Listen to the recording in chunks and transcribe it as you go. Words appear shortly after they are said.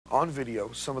on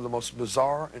video some of the most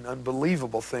bizarre and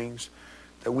unbelievable things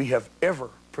that we have ever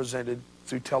presented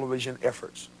through television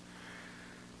efforts.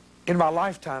 In my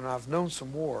lifetime, I've known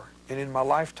some war, and in my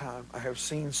lifetime, I have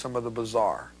seen some of the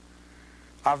bizarre.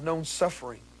 I've known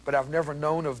suffering, but I've never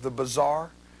known of the bizarre.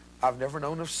 I've never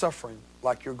known of suffering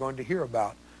like you're going to hear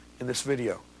about in this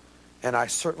video. And I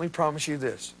certainly promise you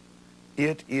this,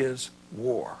 it is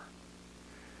war.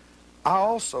 I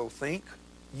also think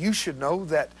you should know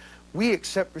that we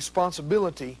accept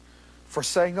responsibility for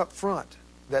saying up front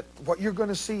that what you're going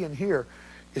to see and hear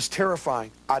is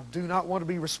terrifying. I do not want to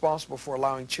be responsible for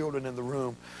allowing children in the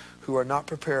room who are not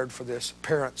prepared for this.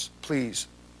 Parents, please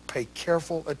pay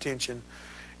careful attention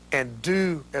and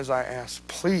do as I ask.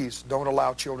 Please don't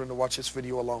allow children to watch this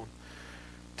video alone.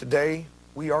 Today,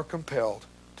 we are compelled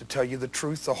to tell you the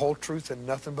truth, the whole truth, and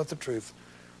nothing but the truth.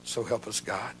 So help us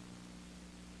God.